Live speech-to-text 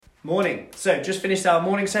Morning. So just finished our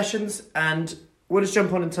morning sessions and we'll just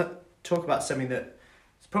jump on and talk about something that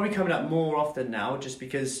is probably coming up more often now just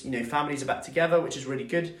because, families are back together, which is really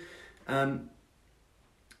good. And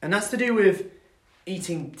that's to do with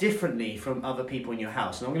eating differently from other people in your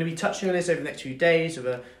house. And I'm going to be touching on this over the next few days with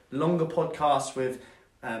a longer podcast with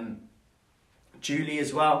Julie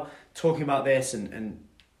as well, talking about this and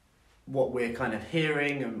what we're kind of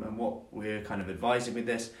hearing and what we're kind of advising with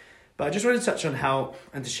this. But I just wanted to touch on how,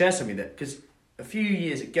 and to share something that, because a few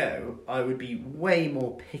years ago, I would be way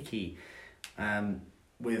more picky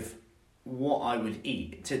with what I would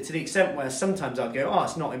eat, to the extent where sometimes I'd go,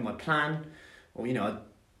 it's not in my plan, or,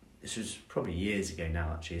 this was probably years ago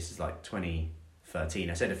now, actually, this is like 2013,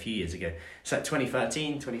 I said a few years ago, it's like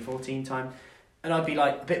 2013, 2014 time, and I'd be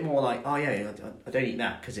like, a bit more like, I don't eat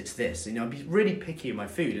that because it's this, I'd be really picky with my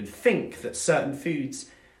food and think that certain foods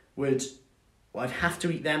I'd have to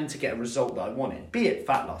eat them to get a result that I wanted, be it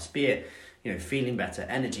fat loss, be it, feeling better,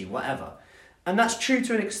 energy, whatever. And that's true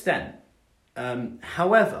to an extent.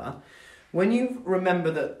 However, when you remember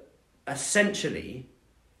that essentially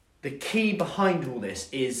the key behind all this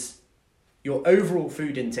is your overall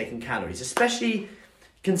food intake and calories, especially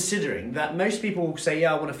considering that most people will say,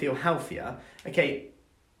 I want to feel healthier. Okay,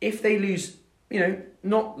 if they lose,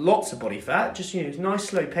 not lots of body fat, just, nice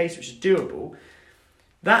slow pace, which is doable,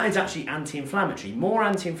 that is actually anti-inflammatory, more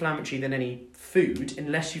anti-inflammatory than any food,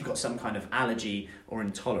 unless you've got some kind of allergy or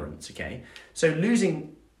intolerance, okay? So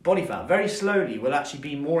losing body fat very slowly will actually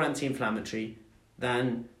be more anti-inflammatory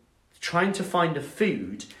than trying to find a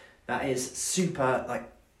food that is super,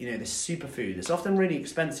 this superfood. It's often really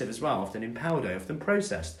expensive as well, often in powder, often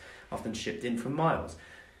processed, often shipped in from miles,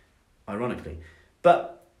 ironically.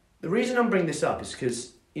 But the reason I'm bringing this up is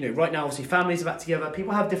because, right now, obviously, families are back together,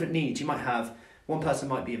 people have different needs. You might have one person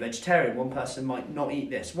might be a vegetarian, one person might not eat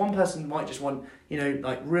this, one person might just want,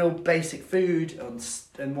 real basic food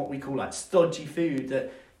and what we call stodgy food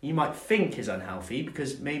that you might think is unhealthy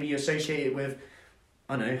because maybe you associate it with,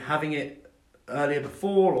 having it earlier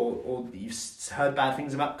before or you've heard bad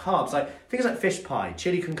things about carbs, things like fish pie,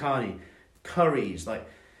 chili con carne, curries,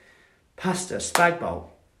 pasta, spag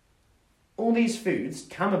bowl. All these foods,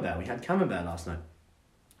 camembert, we had camembert last night.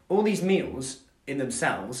 All these meals in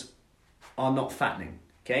themselves are not fattening,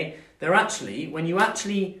 okay? They're actually, when you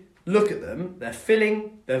actually look at them, they're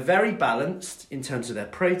filling, they're very balanced in terms of their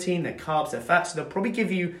protein, their carbs, their fats, so they'll probably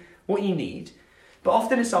give you what you need, but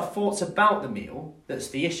often it's our thoughts about the meal that's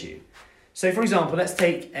the issue. So for example, let's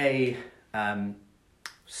take a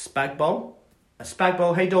spag bowl.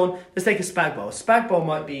 Hey Dawn, let's take a spag bowl. A spag bowl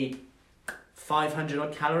might be 500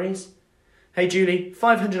 odd calories. Hey Julie,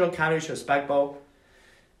 500 odd calories for a spag bowl.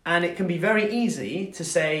 And it can be very easy to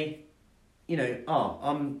say,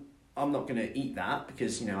 I'm not going to eat that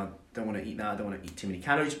because, I don't want to eat that. I don't want to eat too many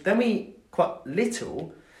calories. But then we eat quite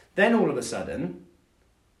little. Then all of a sudden,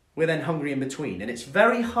 we're then hungry in between. And it's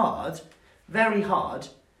very hard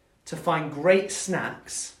to find great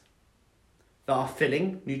snacks that are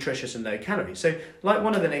filling, nutritious and low calories. So like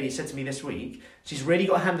one of the ladies said to me this week, she's really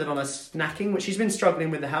got a handle on her snacking, which she's been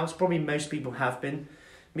struggling with the house. Probably most people have been,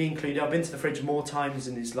 me included. I've been to the fridge more times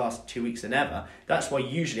in these last 2 weeks than ever. That's why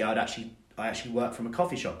usually I actually work from a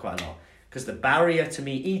coffee shop quite a lot because the barrier to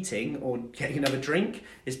me eating or getting another drink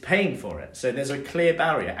is paying for it. So there's a clear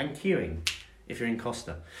barrier and queuing if you're in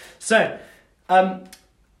Costa. So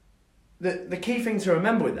the key thing to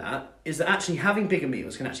remember with that is that actually having bigger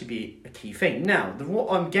meals can actually be a key thing. Now,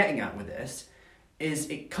 what I'm getting at with this is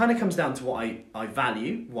it kind of comes down to what I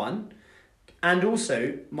value, one, and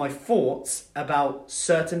also my thoughts about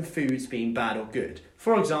certain foods being bad or good.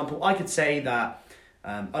 For example, I could say that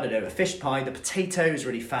a fish pie, the potato is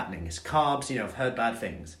really fattening, it's carbs, I've heard bad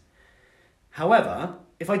things. However,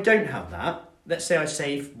 if I don't have that, let's say I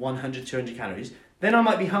save 100, 200 calories, then I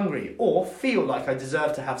might be hungry or feel like I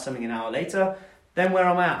deserve to have something an hour later. Then where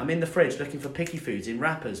I'm in the fridge looking for picky foods in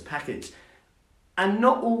wrappers, packets. And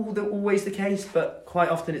not always the case, but quite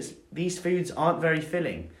often these foods aren't very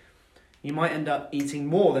filling. You might end up eating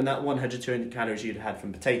more than that 100, 200 calories you'd had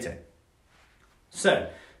from potato. So,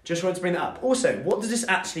 just wanted to bring that up. Also, what does this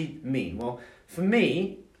actually mean? Well, for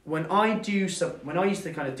me, when I used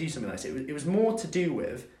to kind of do something like this, it was more to do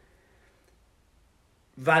with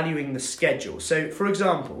valuing the schedule. So, for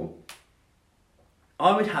example,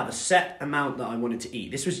 I would have a set amount that I wanted to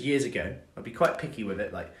eat. This was years ago. I'd be quite picky with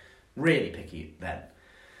it, really picky then.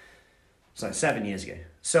 It's 7 years ago.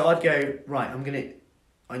 So I'd go, right,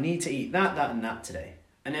 I need to eat that, and that today.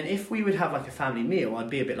 And then if we would have a family meal, I'd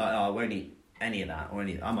be a bit like, I won't eat any of that,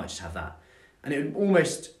 I might just have that. And it would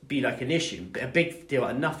almost be like an issue, a big deal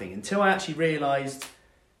out of nothing, until I actually realised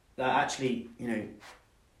that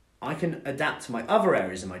I can adapt to my other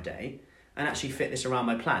areas of my day and actually fit this around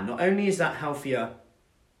my plan. Not only is that healthier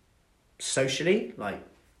socially,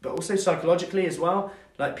 but also psychologically as well.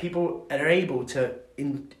 Like, people are able to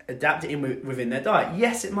adapt it within their diet.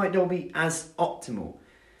 Yes, it might not be as optimal,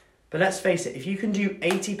 but let's face it, if you can do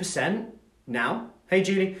 80% now, hey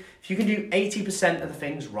Julie, if you can do 80% of the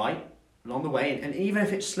things right along the way, and even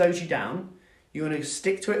if it slows you down, you're going to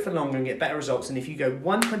stick to it for longer and get better results than if you go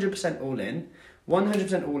 100% all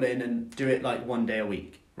in and do it like 1 day a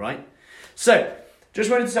week, right? So, just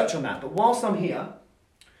wanted to touch on that. But whilst I'm here,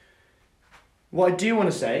 what I do want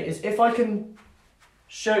to say is, if I can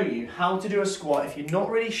show you how to do a squat if you're not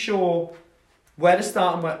really sure where to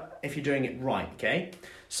start and if you're doing it right, okay?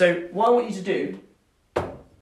 So what I want you to do